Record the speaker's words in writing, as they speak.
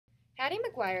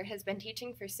Maguire has been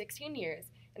teaching for 16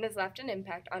 years and has left an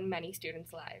impact on many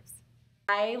students' lives.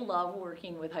 I love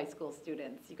working with high school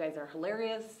students. You guys are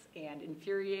hilarious and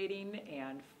infuriating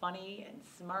and funny and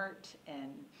smart,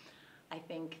 and I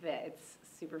think that it's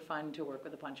super fun to work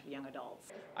with a bunch of young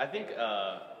adults. I think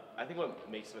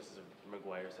what makes Mrs.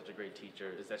 Maguire such a great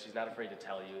teacher is that she's not afraid to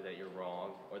tell you that you're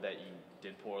wrong or that you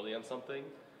did poorly on something.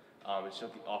 And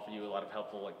she'll offer you a lot of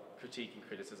helpful critique and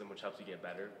criticism, which helps you get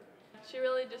better. She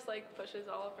really just pushes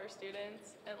all of her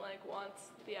students and wants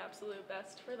the absolute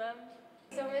best for them.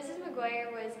 So Mrs.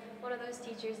 Maguire was one of those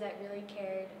teachers that really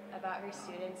cared about her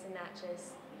students and not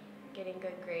just getting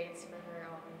good grades for her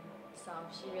own self.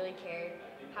 She really cared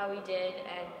how we did,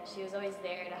 and she was always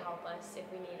there to help us if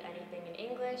we needed anything in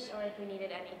English or if we needed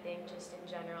anything just in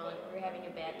general. If we were having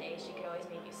a bad day, she could always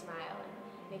make you smile and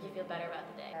make you feel better about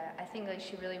the day. I think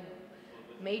she really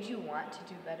made you want to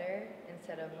do better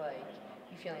instead of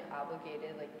you feeling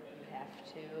obligated, you have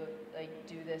to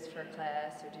do this for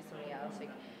class or do something else.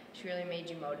 She really made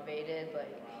you motivated,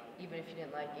 even if you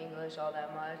didn't like English all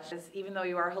that much. Even though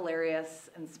you are hilarious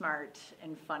and smart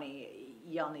and funny,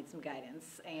 y'all need some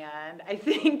guidance. And I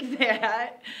think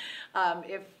that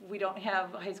if we don't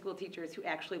have high school teachers who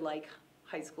actually like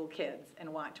high school kids and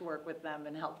want to work with them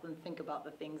and help them think about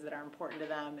the things that are important to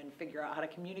them and figure out how to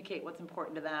communicate what's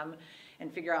important to them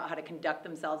and figure out how to conduct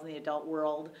themselves in the adult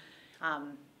world,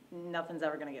 nothing's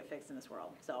ever going to get fixed in this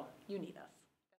world. So you need us.